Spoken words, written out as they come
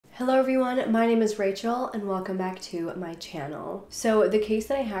Hello everyone, my name is Rachel and welcome back to my channel. So the case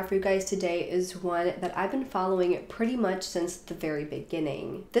that I have for you guys today is one that I've been following pretty much since the very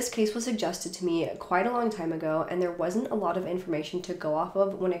beginning. This case was suggested to me quite a long time ago and there wasn't a lot of information to go off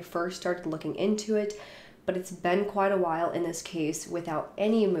of when I first started looking into it, but it's been quite a while in this case without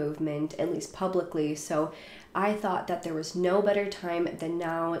any movement, at least publicly, so I thought that there was no better time than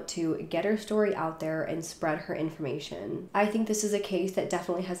now to get her story out there and spread her information. I think this is a case that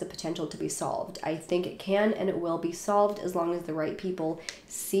definitely has the potential to be solved. I think it can and it will be solved as long as the right people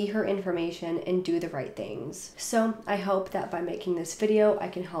see her information and do the right things. So I hope that by making this video, I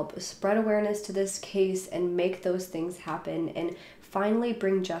can help spread awareness to this case and make those things happen and finally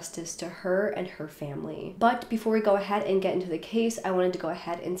bring justice to her and her family. But before we go ahead and get into the case, I wanted to go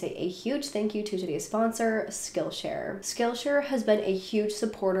ahead and say a huge thank you to today's sponsor, Skillshare. Skillshare has been a huge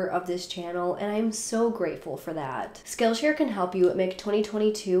supporter of this channel and I'm so grateful for that. Skillshare can help you make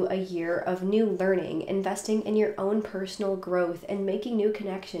 2022 a year of new learning, investing in your own personal growth, and making new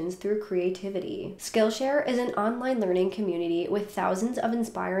connections through creativity. Skillshare is an online learning community with thousands of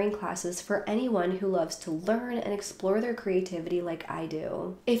inspiring classes for anyone who loves to learn and explore their creativity like I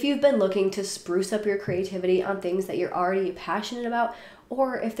do. If you've been looking to spruce up your creativity on things that you're already passionate about,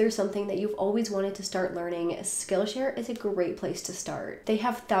 or if there's something that you've always wanted to start learning, Skillshare is a great place to start. They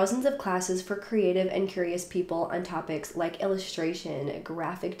have thousands of classes for creative and curious people on topics like illustration,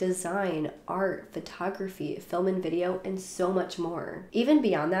 graphic design, art, photography, film and video, and so much more. Even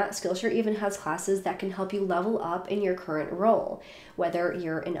beyond that, Skillshare even has classes that can help you level up in your current role, whether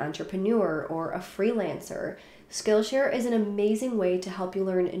you're an entrepreneur or a freelancer. Skillshare is an amazing way to help you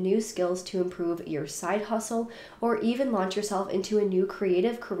learn new skills to improve your side hustle or even launch yourself into a new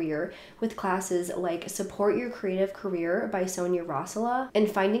creative career with classes like Support Your Creative Career by Sonia Rosala and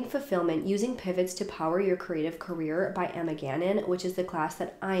Finding Fulfillment Using Pivots to Power Your Creative Career by Emma Gannon, which is the class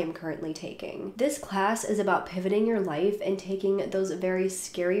that I am currently taking. This class is about pivoting your life and taking those very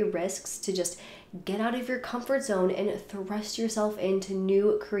scary risks to just get out of your comfort zone and thrust yourself into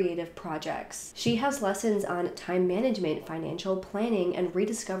new creative projects. She has lessons on time management, financial planning, and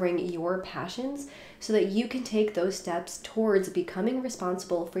rediscovering your passions so that you can take those steps towards becoming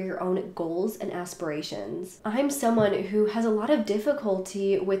responsible for your own goals and aspirations. I'm someone who has a lot of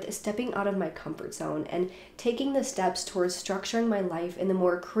difficulty with stepping out of my comfort zone and taking the steps towards structuring my life in the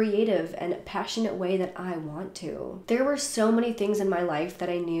more creative and passionate way that I want to. There were so many things in my life that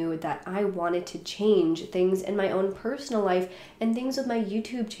I knew that I wanted to change, things in my own personal life and things with my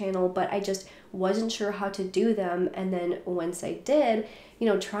YouTube channel, but I just wasn't sure how to do them. And then once I did,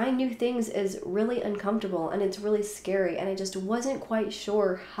 trying new things is really uncomfortable and it's really scary, and I just wasn't quite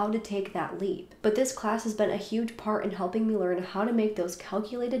sure how to take that leap. But this class has been a huge part in helping me learn how to make those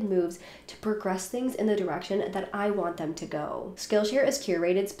calculated moves to progress things in the direction that I want them to go. Skillshare is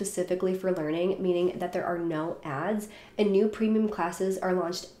curated specifically for learning, meaning that there are no ads, and new premium classes are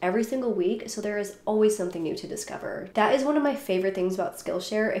launched every single week, so there is always something new to discover. That is one of my favorite things about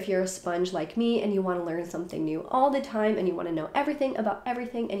Skillshare. If you're a sponge like me and you want to learn something new all the time and you want to know everything about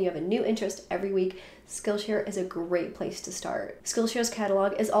everything and you have a new interest every week, Skillshare is a great place to start. Skillshare's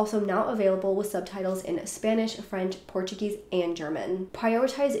catalog is also now available with subtitles in Spanish, French, Portuguese, and German.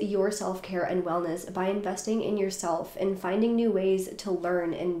 Prioritize your self-care and wellness by investing in yourself and finding new ways to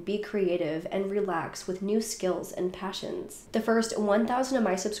learn and be creative and relax with new skills and passions. The first 1,000 of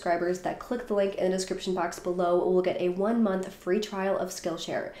my subscribers that click the link in the description box below will get a 1-month free trial of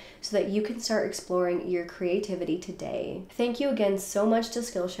Skillshare so that you can start exploring your creativity today. Thank you again so much to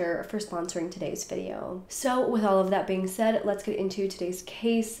Skillshare for sponsoring today's video. So with all of that being said, let's get into today's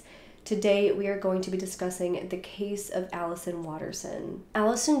case. Today we are going to be discussing the case of Allyson Watterson.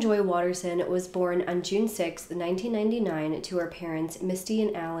 Allyson Joy Watterson was born on June 6, 1999 to her parents Misty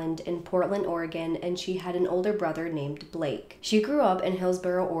and Alan in Portland, Oregon, and she had an older brother named Blake. She grew up in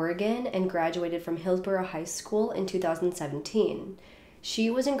Hillsboro, Oregon and graduated from Hillsboro High School in 2017.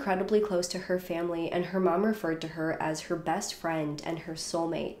 She was incredibly close to her family, and her mom referred to her as her best friend and her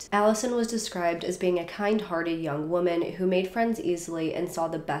soulmate. Allyson was described as being a kind-hearted young woman who made friends easily and saw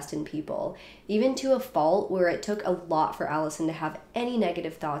the best in people, even to a fault where it took a lot for Allyson to have any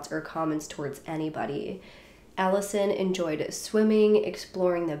negative thoughts or comments towards anybody. Allyson enjoyed swimming,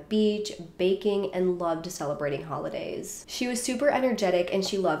 exploring the beach, baking, and loved celebrating holidays. She was super energetic and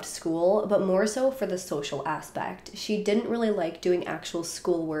she loved school, but more so for the social aspect. She didn't really like doing actual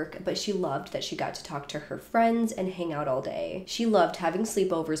schoolwork, but she loved that she got to talk to her friends and hang out all day. She loved having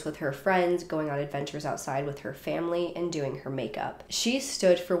sleepovers with her friends, going on adventures outside with her family, and doing her makeup. She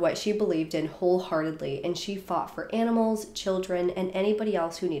stood for what she believed in wholeheartedly, and she fought for animals, children, and anybody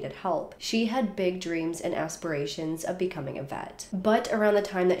else who needed help. She had big dreams and aspirations aspirations of becoming a vet. But around the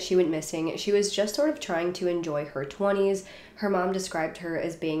time that she went missing, she was just sort of trying to enjoy her 20s. Her mom described her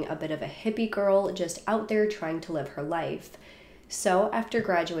as being a bit of a hippie girl, just out there trying to live her life. So after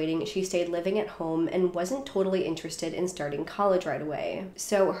graduating, she stayed living at home and wasn't totally interested in starting college right away.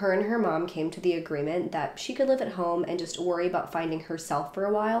 So her and her mom came to the agreement that she could live at home and just worry about finding herself for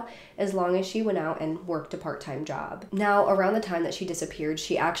a while, as long as she went out and worked a part-time job. Now, around the time that she disappeared,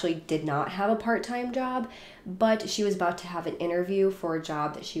 she actually did not have a part-time job, but she was about to have an interview for a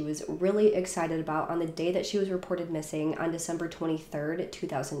job that she was really excited about on the day that she was reported missing on December 23rd,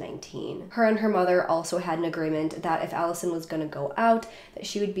 2019. Her and her mother also had an agreement that if Allyson was going to go out, that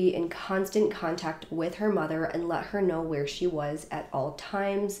she would be in constant contact with her mother and let her know where she was at all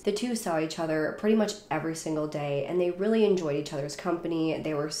times. The two saw each other pretty much every single day, and they really enjoyed each other's company.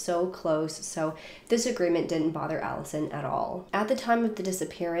 They were so close, so this agreement didn't bother Allyson at all. At the time of the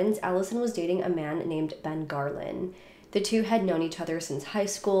disappearance, Allyson was dating a man named Ben Garland. The two had known each other since high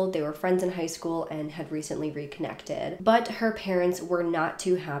school, they were friends in high school, and had recently reconnected. But her parents were not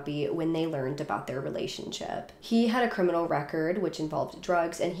too happy when they learned about their relationship. He had a criminal record, which involved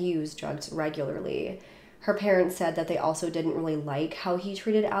drugs, and he used drugs regularly. Her parents said that they also didn't really like how he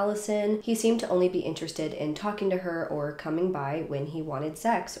treated Allyson. He seemed to only be interested in talking to her or coming by when he wanted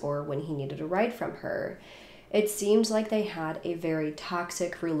sex or when he needed a ride from her. It seems like they had a very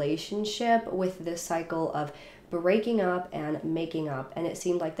toxic relationship with this cycle of breaking up and making up, and it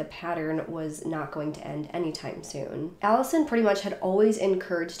seemed like the pattern was not going to end anytime soon. Allyson pretty much had always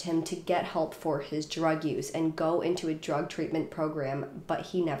encouraged him to get help for his drug use and go into a drug treatment program, but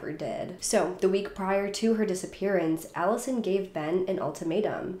he never did. So the week prior to her disappearance, Allyson gave Ben an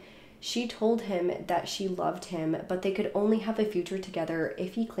ultimatum. She told him that she loved him, but they could only have a future together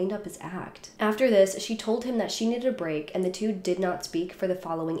if he cleaned up his act. After this, she told him that she needed a break, and the two did not speak for the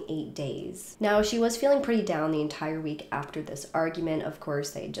following 8 days. Now, she was feeling pretty down the entire week after this argument. Of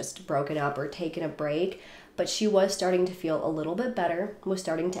course, they had just broken up or taken a break, but she was starting to feel a little bit better, was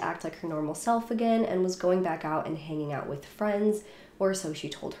starting to act like her normal self again, and was going back out and hanging out with friends, or so she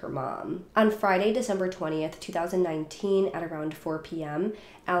told her mom. On Friday, December 20th, 2019, at around 4 p.m.,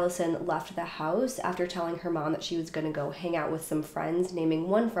 Allyson left the house after telling her mom that she was going to go hang out with some friends, naming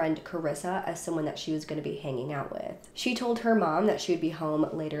one friend, Carissa, as someone that she was going to be hanging out with. She told her mom that she would be home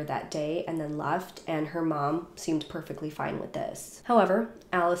later that day and then left, and her mom seemed perfectly fine with this. However,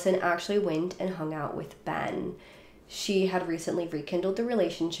 Allyson actually went and hung out with Ben. She had recently rekindled the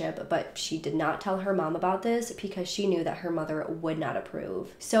relationship, but she did not tell her mom about this because she knew that her mother would not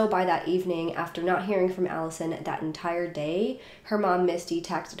approve. So by that evening, after not hearing from Allyson that entire day, her mom Misty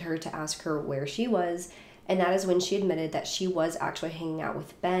texted her to ask her where she was, and that is when she admitted that she was actually hanging out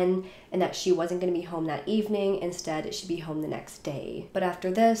with Ben and that she wasn't going to be home that evening. Instead, she'd be home the next day. But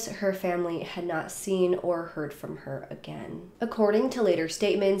after this, her family had not seen or heard from her again. According to later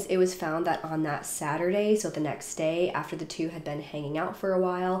statements, it was found that on that Saturday, so the next day, after the two had been hanging out for a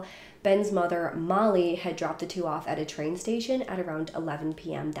while, Ben's mother, Molly, had dropped the two off at a train station at around 11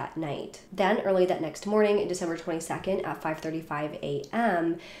 p.m. that night. Then, early that next morning, December 22nd at 5:35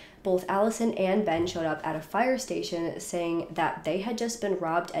 a.m., both Allyson and Ben showed up at a fire station saying that they had just been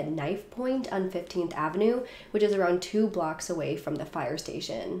robbed at knife point on 15th Avenue, which is around 2 blocks away from the fire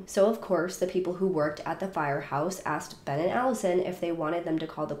station. So of course, the people who worked at the firehouse asked Ben and Allyson if they wanted them to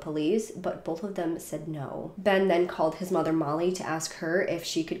call the police, but both of them said no. Ben then called his mother Molly to ask her if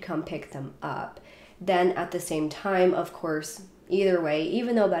she could come pick them up. Then at the same time, of course, either way,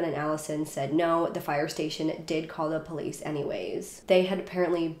 even though Ben and Allyson said no, the fire station did call the police anyways. They had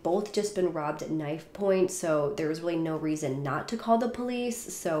apparently both just been robbed at knife point, so there was really no reason not to call the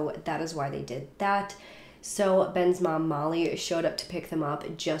police, so that is why they did that. So Ben's mom, Molly, showed up to pick them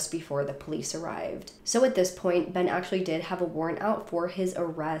up just before the police arrived. So at this point, Ben actually did have a warrant out for his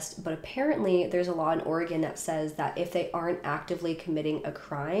arrest, but apparently there's a law in Oregon that says that if they aren't actively committing a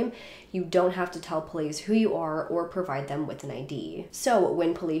crime, you don't have to tell police who you are or provide them with an ID. So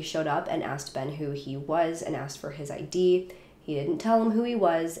when police showed up and asked Ben who he was and asked for his ID, he didn't tell them who he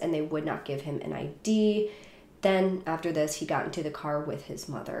was and they would not give him an ID. Then, after this, he got into the car with his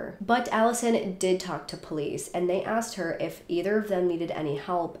mother. But Allyson did talk to police, and they asked her if either of them needed any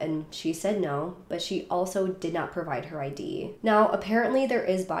help, and she said no, but she also did not provide her ID. Now, apparently there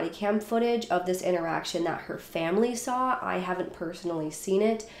is body cam footage of this interaction that her family saw. I haven't personally seen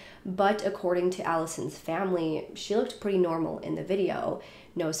it, but according to Allyson's family, she looked pretty normal in the video.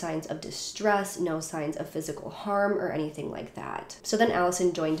 no signs of distress, no signs of physical harm or anything like that. So then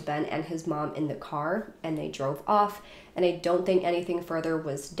Allyson joined Ben and his mom in the car and they drove off. And I don't think anything further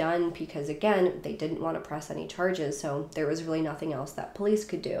was done because, again, they didn't want to press any charges, so there was really nothing else that police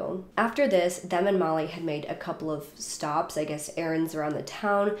could do. After this, them and Molly had made a couple of stops, I guess errands around the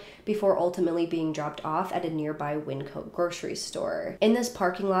town, before ultimately being dropped off at a nearby Wincote grocery store. In this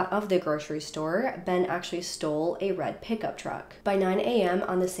parking lot of the grocery store, Ben actually stole a red pickup truck. By 9 a.m.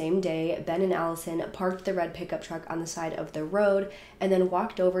 on the same day, Ben and Allyson parked the red pickup truck on the side of the road and then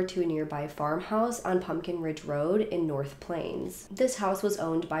walked over to a nearby farmhouse on Pumpkin Ridge Road in North Plains. This house was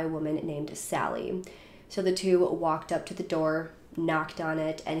owned by a woman named Sally. So the two walked up to the door, knocked on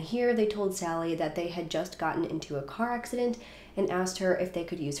it, and here they told Sally that they had just gotten into a car accident and asked her if they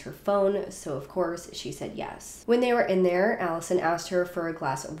could use her phone, so of course she said yes. When they were in there, Allyson asked her for a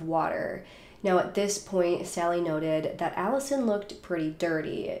glass of water. Now at this point, Sally noted that Allyson looked pretty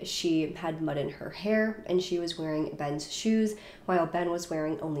dirty. She had mud in her hair and she was wearing Ben's shoes while Ben was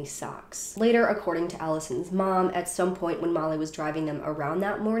wearing only socks. Later, according to Allyson's mom, at some point when Molly was driving them around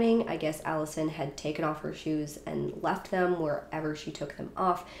that morning, I guess Allyson had taken off her shoes and left them wherever she took them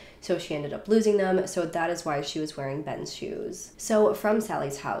off, so she ended up losing them, so that is why she was wearing Ben's shoes. So from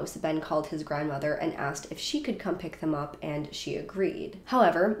Sally's house, Ben called his grandmother and asked if she could come pick them up, and she agreed.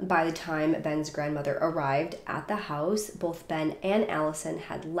 However, by the time Ben's grandmother arrived at the house, both Ben and Allyson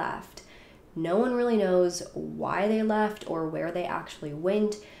had left. No one really knows why they left or where they actually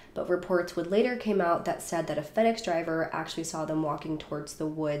went, but reports would later come out that said that a FedEx driver actually saw them walking towards the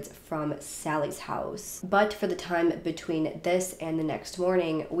woods from Sally's house. But for the time between this and the next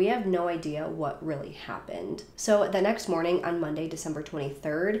morning, we have no idea what really happened. So the next morning, on Monday, December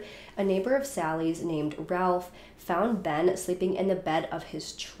 23rd, a neighbor of Sally's named Ralph found Ben sleeping in the bed of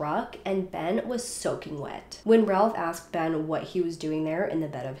his truck, and Ben was soaking wet. When Ralph asked Ben what he was doing there in the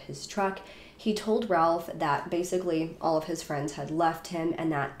bed of his truck, he told Ralph that basically all of his friends had left him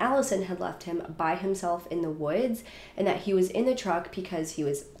and that Allyson had left him by himself in the woods, and that he was in the truck because he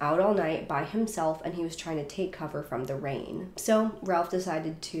was out all night by himself and he was trying to take cover from the rain. So Ralph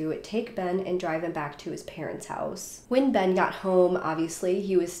decided to take Ben and drive him back to his parents' house. When Ben got home, obviously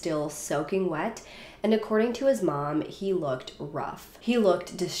he was still soaking wet, and according to his mom, he looked rough. He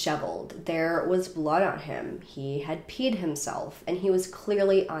looked disheveled. There was blood on him. He had peed himself, and he was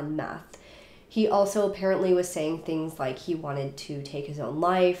clearly on meth. He also apparently was saying things like he wanted to take his own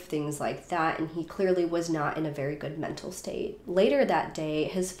life, things like that, and he clearly was not in a very good mental state. Later that day,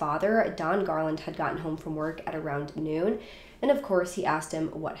 his father, Don Garland, had gotten home from work at around noon, and of course he asked him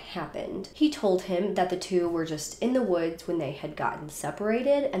what happened. He told him that the two were just in the woods when they had gotten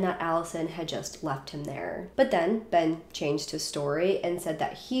separated and that Allyson had just left him there. But then Ben changed his story and said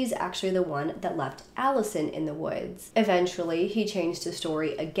that he's actually the one that left Allyson in the woods. Eventually, he changed his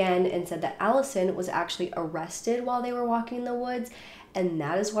story again and said that Allyson was actually arrested while they were walking in the woods, and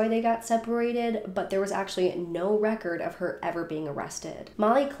that is why they got separated, but there was actually no record of her ever being arrested.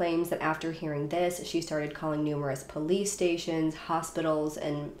 Molly claims that after hearing this, she started calling numerous police stations, hospitals,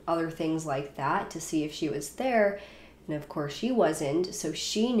 and other things like that to see if she was there, and of course she wasn't, so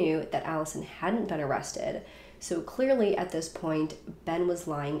she knew that Allyson hadn't been arrested. So clearly at this point, Ben was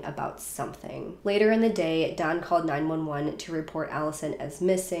lying about something. Later in the day, Don called 911 to report Allyson as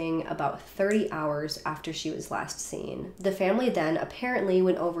missing about 30 hours after she was last seen. The family then apparently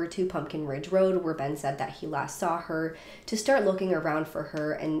went over to Pumpkin Ridge Road, where Ben said that he last saw her, to start looking around for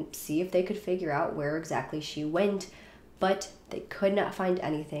her and see if they could figure out where exactly she went, but they could not find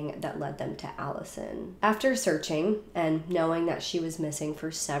anything that led them to Allyson. After searching and knowing that she was missing for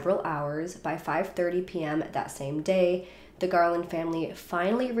several hours, by 5:30 p.m. that same day, the Garland family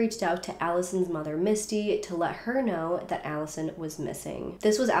finally reached out to Allyson's mother, Misty, to let her know that Allyson was missing.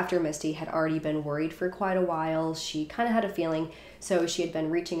 This was after Misty had already been worried for quite a while. She kind of had a feeling, so she had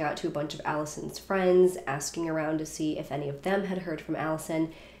been reaching out to a bunch of Allyson's friends, asking around to see if any of them had heard from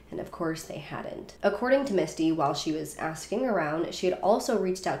Allyson, and of course they hadn't. According to Misty, while she was asking around, she had also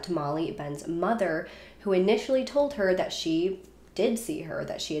reached out to Molly, Ben's mother, who initially told her that she did see her,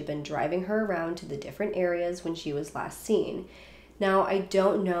 that she had been driving her around to the different areas when she was last seen. Now, I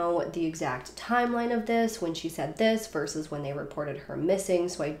don't know the exact timeline of this, when she said this versus when they reported her missing,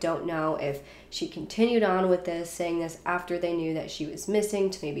 so I don't know if she continued on with this, saying this after they knew that she was missing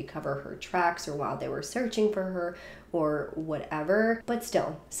to maybe cover her tracks or while they were searching for her or whatever. But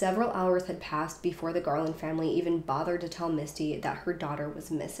still, several hours had passed before the Garland family even bothered to tell Misty that her daughter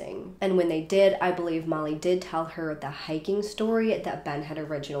was missing. And when they did, I believe Molly did tell her the hiking story that Ben had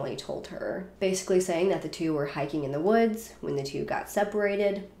originally told her. Basically saying that the two were hiking in the woods when the two got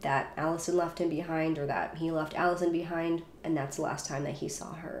separated, that Allyson left him behind or that he left Allyson behind, and that's the last time that he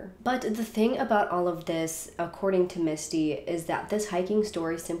saw her. But the thing about all of this, according to Misty, is that this hiking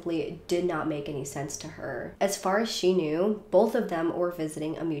story simply did not make any sense to her. As far as she knew, both of them were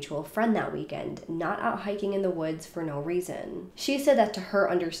visiting a mutual friend that weekend, not out hiking in the woods for no reason. She said that to her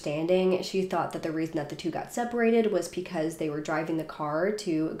understanding, she thought that the reason that the two got separated was because they were driving the car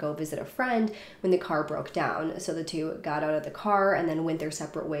to go visit a friend when the car broke down. So the two got out of the car and then went their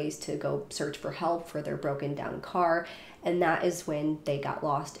separate ways to go search for help for their broken down car, and that is when they got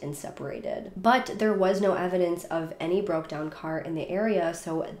lost and separated. But there was no evidence of any broke down car in the area,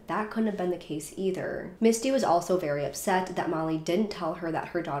 so that couldn't have been the case either. Misty was also very upset that Molly didn't tell her that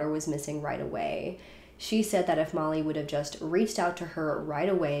her daughter was missing right away. She said that if Molly would have just reached out to her right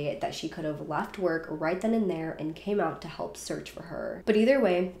away, that she could have left work right then and there and came out to help search for her. But either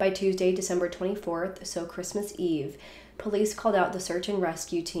way, by Tuesday, December 24th, so Christmas Eve, police called out the search and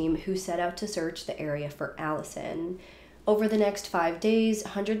rescue team who set out to search the area for Allyson. Over the next 5 days,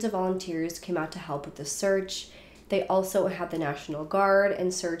 hundreds of volunteers came out to help with the search. They also had the National Guard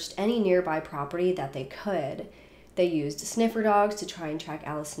and searched any nearby property that they could. They used sniffer dogs to try and track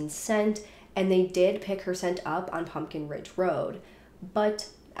Allyson's scent, and they did pick her scent up on Pumpkin Ridge Road. But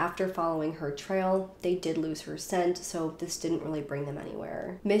after following her trail, they did lose her scent, so this didn't really bring them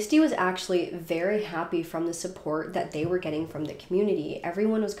anywhere. Misty was actually very happy from the support that they were getting from the community.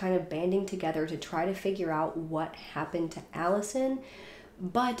 Everyone was kind of banding together to try to figure out what happened to Allyson,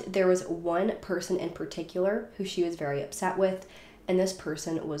 but there was one person in particular who she was very upset with, and this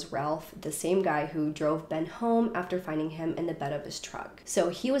person was Ralph, the same guy who drove Ben home after finding him in the bed of his truck. So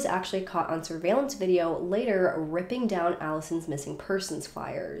he was actually caught on surveillance video later ripping down Allyson's missing persons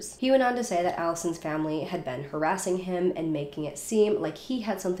flyers. He went on to say that Allyson's family had been harassing him and making it seem like he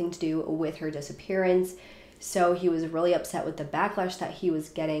had something to do with her disappearance. So he was really upset with the backlash that he was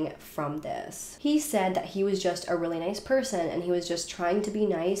getting from this. He said that he was just a really nice person and he was just trying to be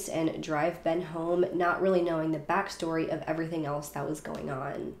nice and drive Ben home, not really knowing the backstory of everything else that was going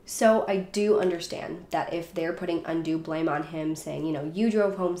on. So I do understand that if they're putting undue blame on him, saying, you know, you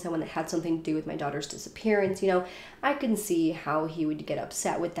drove home someone that had something to do with my daughter's disappearance, you know, I can see how he would get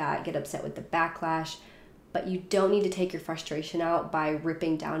upset with that, get upset with the backlash. But you don't need to take your frustration out by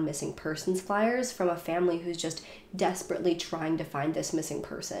ripping down missing persons flyers from a family who's just desperately trying to find this missing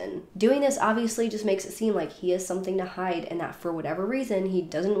person. Doing this obviously just makes it seem like he has something to hide and that for whatever reason, he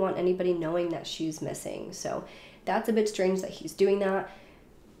doesn't want anybody knowing that she's missing. So that's a bit strange that he's doing that.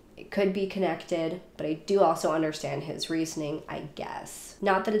 It could be connected, but I do also understand his reasoning, I guess.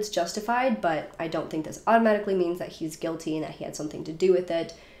 Not that it's justified, but I don't think this automatically means that he's guilty and that he had something to do with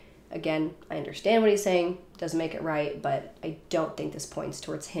it. Again, I understand what he's saying, doesn't make it right, but I don't think this points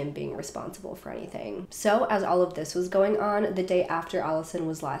towards him being responsible for anything. So as all of this was going on, the day after Allyson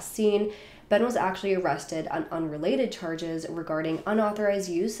was last seen, Ben was actually arrested on unrelated charges regarding unauthorized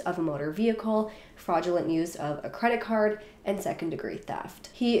use of a motor vehicle, fraudulent use of a credit card, and second-degree theft.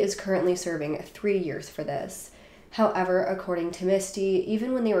 He is currently serving 3 years for this. However, according to Misty,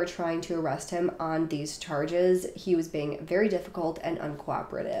 even when they were trying to arrest him on these charges, he was being very difficult and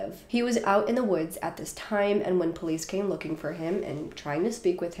uncooperative. He was out in the woods at this time, and when police came looking for him and trying to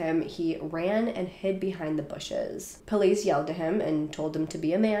speak with him, he ran and hid behind the bushes. Police yelled to him and told him to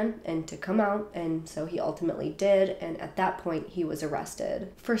be a man and to come out, and so he ultimately did, and at that point he was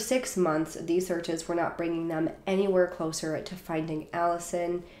arrested. For 6 months, these searches were not bringing them anywhere closer to finding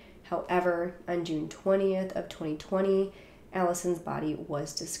Allyson. However, on June 20th of 2020, Allyson's body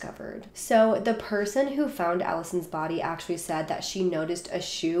was discovered. So the person who found Allyson's body actually said that she noticed a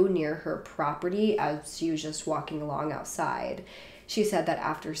shoe near her property as she was just walking along outside. She said that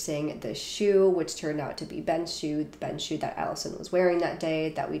after seeing the shoe, which turned out to be Ben's shoe, the Ben's shoe that Allyson was wearing that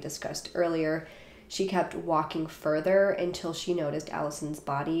day that we discussed earlier, she kept walking further until she noticed Allyson's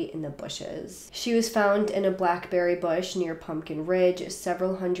body in the bushes. She was found in a blackberry bush near Pumpkin Ridge,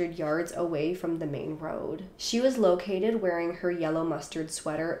 several hundred yards away from the main road. She was located wearing her yellow mustard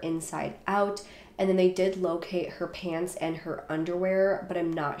sweater inside out, and then they did locate her pants and her underwear, but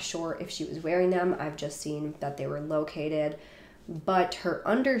I'm not sure if she was wearing them. I've just seen that they were located. But her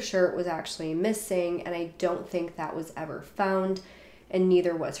undershirt was actually missing, and I don't think that was ever found, and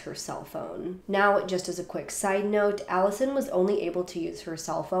neither was her cell phone. Now, just as a quick side note, Allyson was only able to use her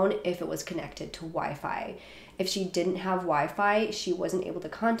cell phone if it was connected to Wi-Fi. If she didn't have Wi-Fi, she wasn't able to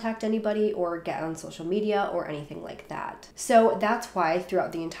contact anybody or get on social media or anything like that. So that's why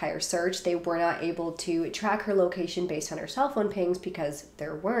throughout the entire search, they were not able to track her location based on her cell phone pings because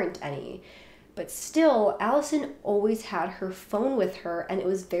there weren't any. But still, Allyson always had her phone with her, and it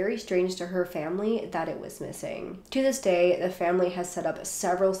was very strange to her family that it was missing. To this day, the family has set up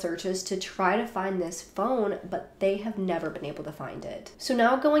several searches to try to find this phone, but they have never been able to find it. So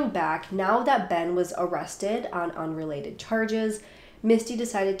now going back, now that Ben was arrested on unrelated charges, Misty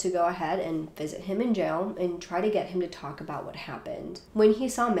decided to go ahead and visit him in jail and try to get him to talk about what happened. When he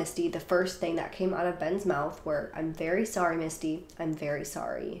saw Misty, the first thing that came out of Ben's mouth were, "I'm very sorry, Misty. I'm very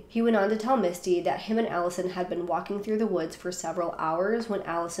sorry." He went on to tell Misty that him and Allyson had been walking through the woods for several hours when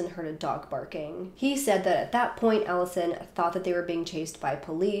Allyson heard a dog barking. He said that at that point, Allyson thought that they were being chased by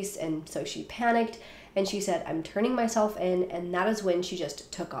police, and so she panicked. And she said, "I'm turning myself in," and that is when she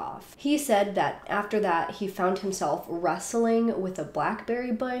just took off. He said that after that, he found himself wrestling with a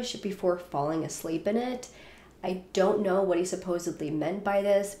blackberry bush before falling asleep in it. I don't know what he supposedly meant by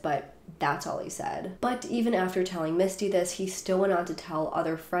this, but that's all he said. But even after telling Misty this, he still went on to tell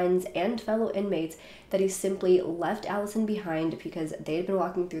other friends and fellow inmates that he simply left Allyson behind because they had been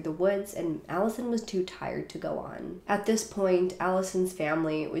walking through the woods and Allyson was too tired to go on. At this point, Allyson's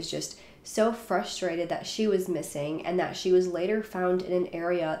family was just so frustrated that she was missing and that she was later found in an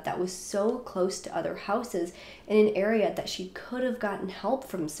area that was so close to other houses, in an area that she could have gotten help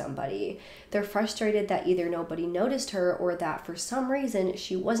from somebody. They're frustrated that either nobody noticed her or that for some reason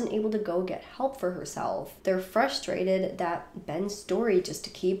she wasn't able to go get help for herself. They're frustrated that Ben's story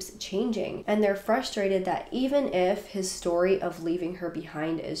just keeps changing, and they're frustrated that even if his story of leaving her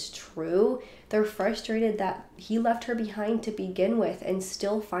behind is true, they're frustrated that he left her behind to begin with and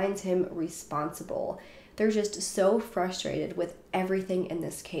still finds him responsible. They're just so frustrated with everything in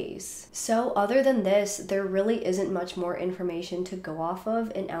this case. So other than this, there really isn't much more information to go off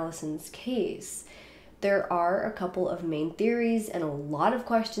of in Allyson's case. There are a couple of main theories and a lot of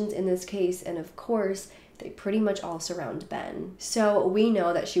questions in this case, and of course, they pretty much all surround Ben. So we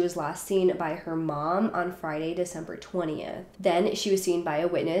know that she was last seen by her mom on Friday, December 20th. Then she was seen by a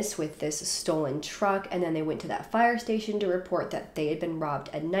witness with this stolen truck, and then they went to that fire station to report that they had been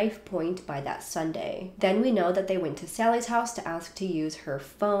robbed at knife point by that Sunday. Then we know that they went to Sally's house to ask to use her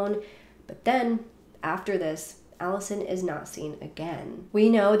phone, but then after this, Allyson is not seen again. We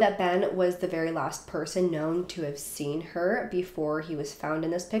know that Ben was the very last person known to have seen her before he was found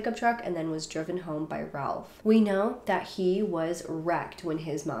in this pickup truck and then was driven home by Ralph. We know that he was wrecked when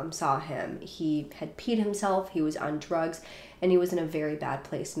his mom saw him. He had peed himself, he was on drugs, and he was in a very bad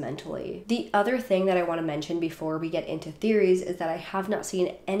place mentally. The other thing that I want to mention before we get into theories is that I have not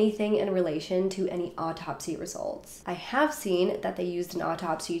seen anything in relation to any autopsy results. I have seen that they used an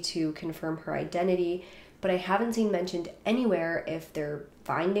autopsy to confirm her identity, but I haven't seen mentioned anywhere if they're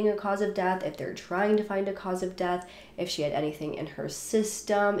finding a cause of death, if they're trying to find a cause of death, if she had anything in her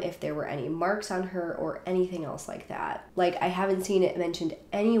system, if there were any marks on her, or anything else like that. Like, I haven't seen it mentioned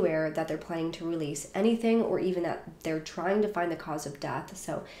anywhere that they're planning to release anything, or even that they're trying to find the cause of death.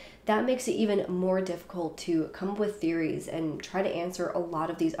 So that makes it even more difficult to come up with theories and try to answer a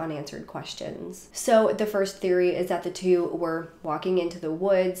lot of these unanswered questions. So the first theory is that the two were walking into the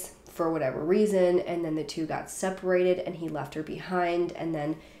woods for whatever reason, and then the two got separated and he left her behind, and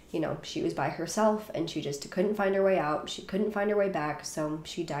then, you know, she was by herself and she just couldn't find her way out. She couldn't find her way back, so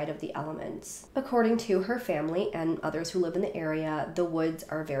she died of the elements. According to her family and others who live in the area, the woods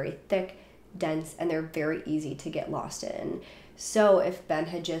are very thick, dense, and they're very easy to get lost in. So if Ben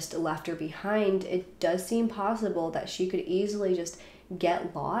had just left her behind, it does seem possible that she could easily just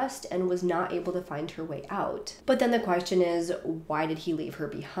get lost and was not able to find her way out. But then the question is, why did he leave her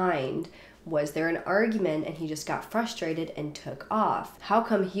behind? Was there an argument and he just got frustrated and took off? How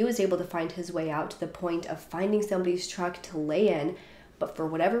come he was able to find his way out to the point of finding somebody's truck to lay in, but for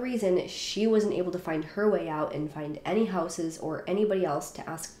whatever reason, she wasn't able to find her way out and find any houses or anybody else to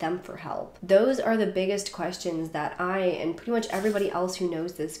ask them for help? Those are the biggest questions that I and pretty much everybody else who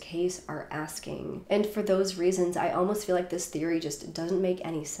knows this case are asking. And for those reasons, I almost feel like this theory just doesn't make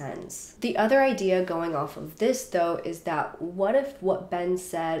any sense. The other idea going off of this, though, is that what if what Ben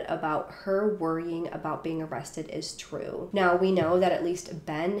said about her worrying about being arrested is true? Now, we know that at least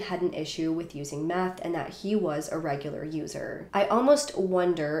Ben had an issue with using meth and that he was a regular user. I almost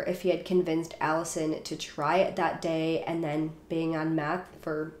wonder if he had convinced Allyson to try it that day and then being on meth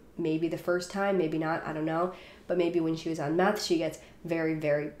for maybe the first time, maybe not, I don't know, but maybe when she was on meth she gets very,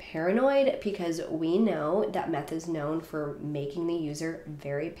 very paranoid, because we know that meth is known for making the user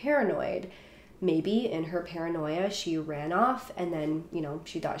very paranoid. Maybe in her paranoia she ran off and then, you know,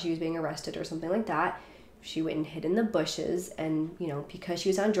 she thought she was being arrested or something like that. she went and hid in the bushes, and, you know, because she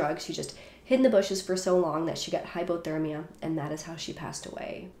was on drugs, she just hid in the bushes for so long that she got hypothermia, and that is how she passed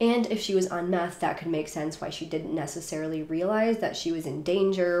away. And if she was on meth, that could make sense why she didn't necessarily realize that she was in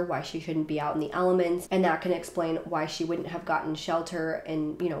danger, why she shouldn't be out in the elements, and that can explain why she wouldn't have gotten shelter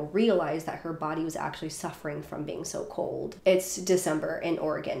and, you know, realize that her body was actually suffering from being so cold. It's December in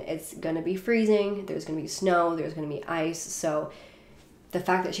Oregon. It's gonna be freezing, there's gonna be snow, there's gonna be ice, so the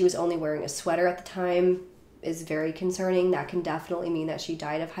fact that she was only wearing a sweater at the time is very concerning. That can definitely mean that she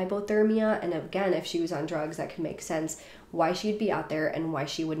died of hypothermia. And again, if she was on drugs, that can make sense why she'd be out there and why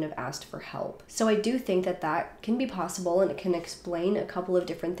she wouldn't have asked for help. So I do think that that can be possible, and it can explain a couple of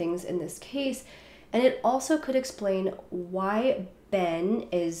different things in this case. And it also could explain why Ben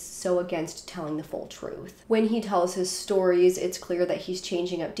is so against telling the full truth. When he tells his stories, it's clear that he's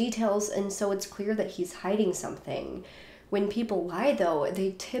changing up details, and so it's clear that he's hiding something. When people lie, though,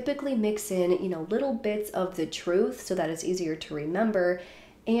 they typically mix in, you know, little bits of the truth so that it's easier to remember,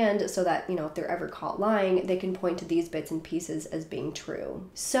 and so that, you know, if they're ever caught lying, they can point to these bits and pieces as being true.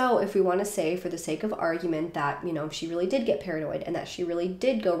 So if we want to say, for the sake of argument, that, you know, she really did get paranoid and that she really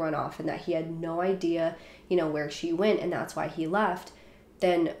did go run off and that he had no idea, you know, where she went and that's why he left,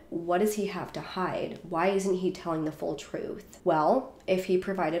 then what does he have to hide? Why isn't he telling the full truth? Well, if he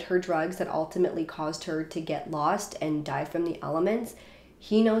provided her drugs that ultimately caused her to get lost and die from the elements,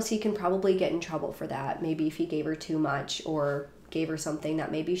 he knows he can probably get in trouble for that. Maybe if he gave her too much or gave her something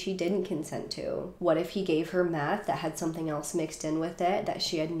that maybe she didn't consent to. What if he gave her meth that had something else mixed in with it that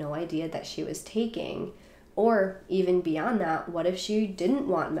she had no idea that she was taking? Or even beyond that, what if she didn't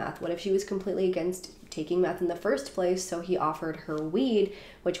want meth? What if she was completely against taking meth in the first place, so he offered her weed,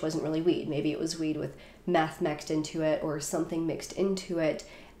 which wasn't really weed. Maybe it was weed with meth mixed into it or something mixed into it,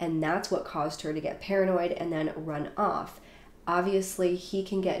 and that's what caused her to get paranoid and then run off. Obviously, he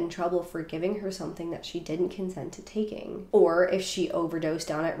can get in trouble for giving her something that she didn't consent to taking. Or if she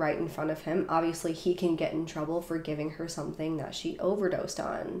overdosed on it right in front of him, obviously he can get in trouble for giving her something that she overdosed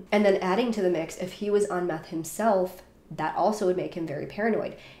on. And then adding to the mix, if he was on meth himself, that also would make him very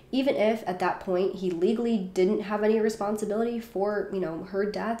paranoid. Even if at that point he legally didn't have any responsibility for, you know, her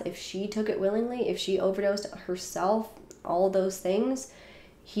death, if she took it willingly, if she overdosed herself, all of those things,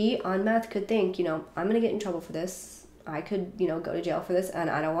 he on meth could think, you know, I'm gonna get in trouble for this. I could, you know, go to jail for this, and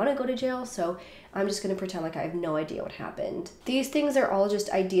I don't want to go to jail, so I'm just going to pretend like I have no idea what happened. These things are all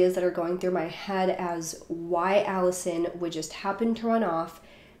just ideas that are going through my head as why Allyson would just happen to run off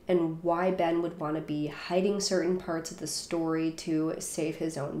and why Ben would want to be hiding certain parts of the story to save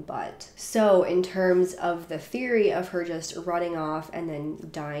his own butt. So in terms of the theory of her just running off and then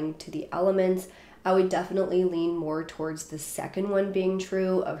dying to the elements, I would definitely lean more towards the second one being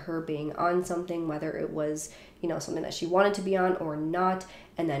true, of her being on something, whether it was, you know, something that she wanted to be on or not,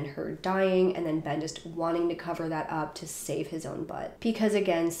 and then her dying, and then Ben just wanting to cover that up to save his own butt. Because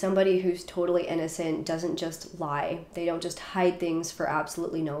again, somebody who's totally innocent doesn't just lie. They don't just hide things for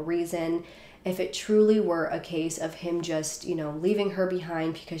absolutely no reason. If it truly were a case of him just, you know, leaving her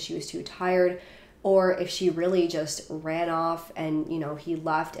behind because she was too tired, or if she really just ran off and, you know, he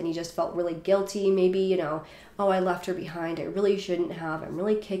left and he just felt really guilty, maybe, you know, oh, I left her behind, I really shouldn't have, I'm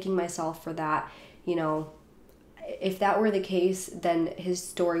really kicking myself for that, you know, if that were the case, then his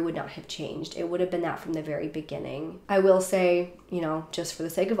story would not have changed. It would have been that from the very beginning. I will say, you know, just for the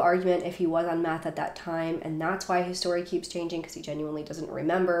sake of argument, if he was on meth at that time and that's why his story keeps changing because he genuinely doesn't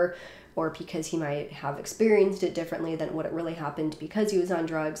remember, or because he might have experienced it differently than what it really happened because he was on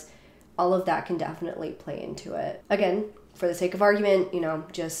drugs, all of that can definitely play into it. Again, for the sake of argument, you know,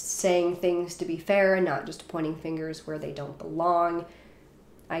 just saying things to be fair and not just pointing fingers where they don't belong.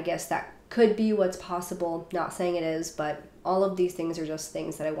 I guess that could be what's possible. Not saying it is, but all of these things are just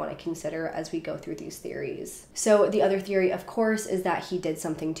things that I want to consider as we go through these theories. So the other theory, of course, is that he did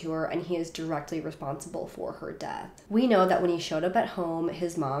something to her and he is directly responsible for her death. We know that when he showed up at home,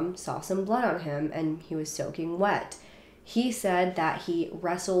 his mom saw some blood on him and he was soaking wet. He said that he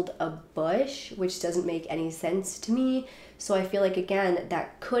wrestled a bush, which doesn't make any sense to me. So I feel like, again,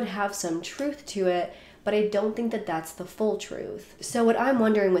 that could have some truth to it, but I don't think that that's the full truth. So what I'm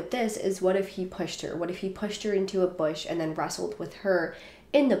wondering with this is, what if he pushed her? What if he pushed her into a bush and then wrestled with her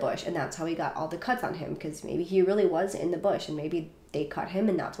in the bush, and that's how he got all the cuts on him? Because maybe he really was in the bush and maybe they cut him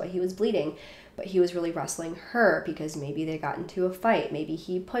and that's why he was bleeding, but he was really wrestling her because maybe they got into a fight. Maybe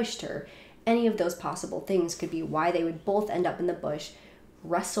he pushed her. Any of those possible things could be why they would both end up in the bush,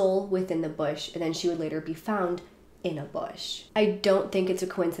 wrestle within the bush, and then she would later be found in a bush. I don't think it's a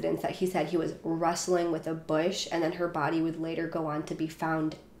coincidence that he said he was wrestling with a bush and then her body would later go on to be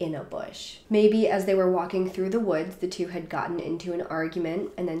found in a bush. Maybe as they were walking through the woods, the two had gotten into an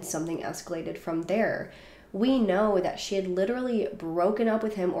argument and then something escalated from there. we know that she had literally broken up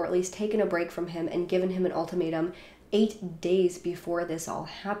with him, or at least taken a break from him and given him an ultimatum 8 days before this all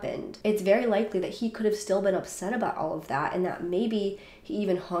happened. It's very likely that he could have still been upset about all of that, and that maybe he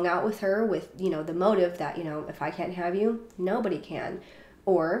even hung out with her with, you know, the motive that, you know, if I can't have you, nobody can.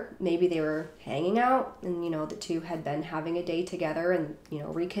 Or maybe they were hanging out and, you know, the two had been having a day together and, you know,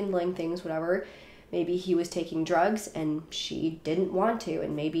 rekindling things, whatever. Maybe he was taking drugs and she didn't want to.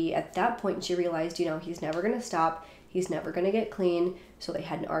 And maybe at that point she realized, you know, he's never going to stop. He's never going to get clean. So they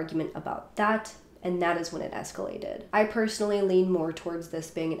had an argument about that. And that is when it escalated. I personally lean more towards this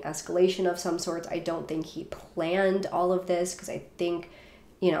being an escalation of some sorts. I don't think he planned all of this, because I think,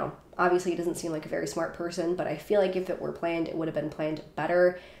 you know, obviously he doesn't seem like a very smart person, but I feel like if it were planned, it would have been planned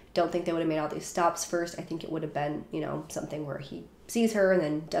better. Don't think they would have made all these stops first. I think it would have been, you know, something where he sees her and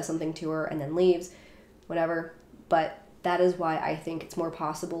then does something to her and then leaves, whatever. But that is why I think it's more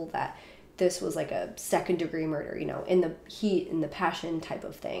possible that this was like a second-degree murder, you know, in the heat, in the passion type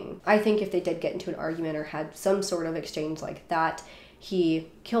of thing. I think if they did get into an argument or had some sort of exchange like that, he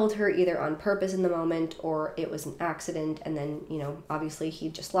killed her either on purpose in the moment or it was an accident, and then, you know, obviously he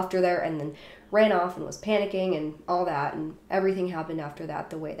just left her there and then ran off and was panicking and all that, and everything happened after that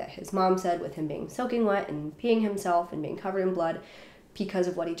the way that his mom said, with him being soaking wet and peeing himself and being covered in blood because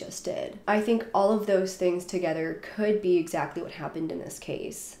of what he just did. I think all of those things together could be exactly what happened in this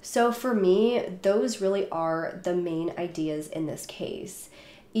case. So for me, those really are the main ideas in this case.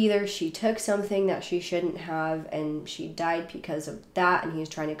 Either she took something that she shouldn't have and she died because of that, and he's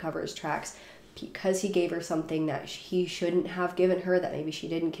trying to cover his tracks because he gave her something that he shouldn't have given her, that maybe she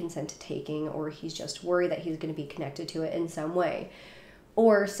didn't consent to taking, or he's just worried that he's going to be connected to it in some way.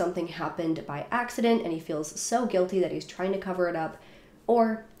 Or something happened by accident and he feels so guilty that he's trying to cover it up,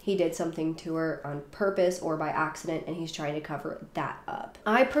 or he did something to her on purpose or by accident and he's trying to cover that up.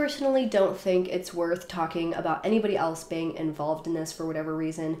 I personally don't think it's worth talking about anybody else being involved in this for whatever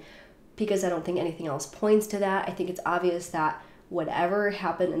reason, because I don't think anything else points to that. I think it's obvious that whatever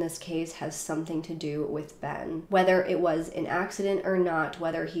happened in this case has something to do with Ben. Whether it was an accident or not,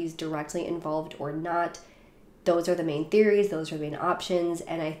 whether he's directly involved or not, those are the main theories, those are the main options,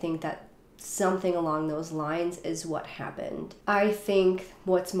 and I think that something along those lines is what happened. I think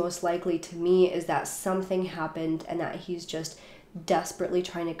what's most likely to me is that something happened and that he's just desperately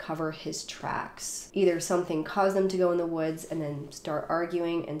trying to cover his tracks. Either something caused them to go in the woods and then start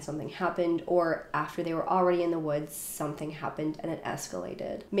arguing and something happened, or after they were already in the woods, something happened and it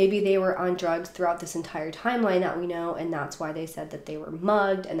escalated. Maybe they were on drugs throughout this entire timeline that we know, and that's why they said that they were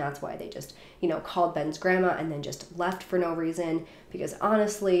mugged, and that's why they just, you know, called Ben's grandma and then just left for no reason, because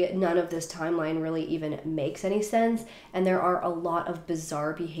honestly, none of this timeline really even makes any sense, and there are a lot of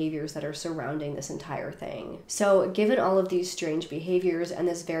bizarre behaviors that are surrounding this entire thing. So given all of these strange behaviors and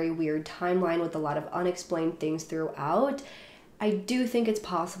this very weird timeline with a lot of unexplained things throughout, I do think it's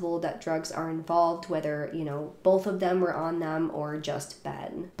possible that drugs are involved, whether, you know, both of them were on them or just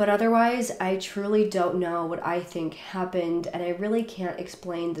Ben. But otherwise, I truly don't know what I think happened, and I really can't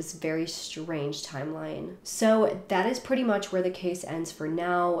explain this very strange timeline. So that is pretty much where the case ends for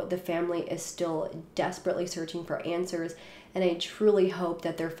now. The family is still desperately searching for answers, and I truly hope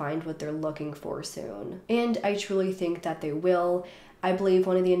that they'll find what they're looking for soon. And I truly think that they will. I believe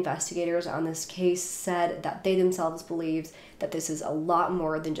one of the investigators on this case said that they themselves believe that this is a lot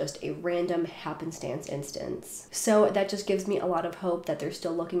more than just a random happenstance instance. So that just gives me a lot of hope that they're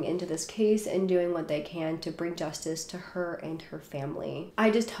still looking into this case and doing what they can to bring justice to her and her family.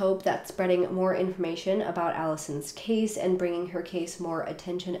 I just hope that spreading more information about Allyson's case and bringing her case more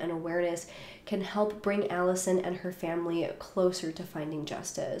attention and awareness can help bring Allyson and her family closer to finding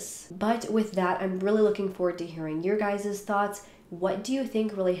justice. But with that, I'm really looking forward to hearing your guys' thoughts. What do you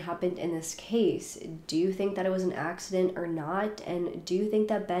think really happened in this case? Do you think that it was an accident or not? And do you think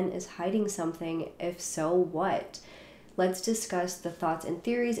that Ben is hiding something? If so, what? Let's discuss the thoughts and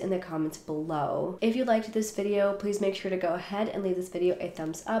theories in the comments below. If you liked this video, please make sure to go ahead and leave this video a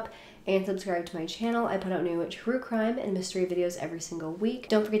thumbs up and subscribe to my channel. I put out new true crime and mystery videos every single week.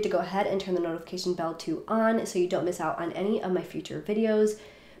 Don't forget to go ahead and turn the notification bell to on so you don't miss out on any of my future videos.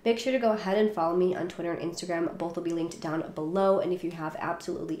 Make sure to go ahead and follow me on Twitter and Instagram. Both will be linked down below. And if you have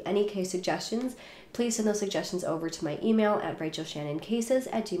absolutely any case suggestions, please send those suggestions over to my email at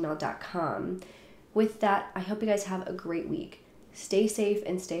RachelShannonCases@gmail.com. With that, I hope you guys have a great week. Stay safe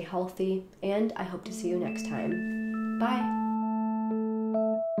and stay healthy, and I hope to see you next time. Bye!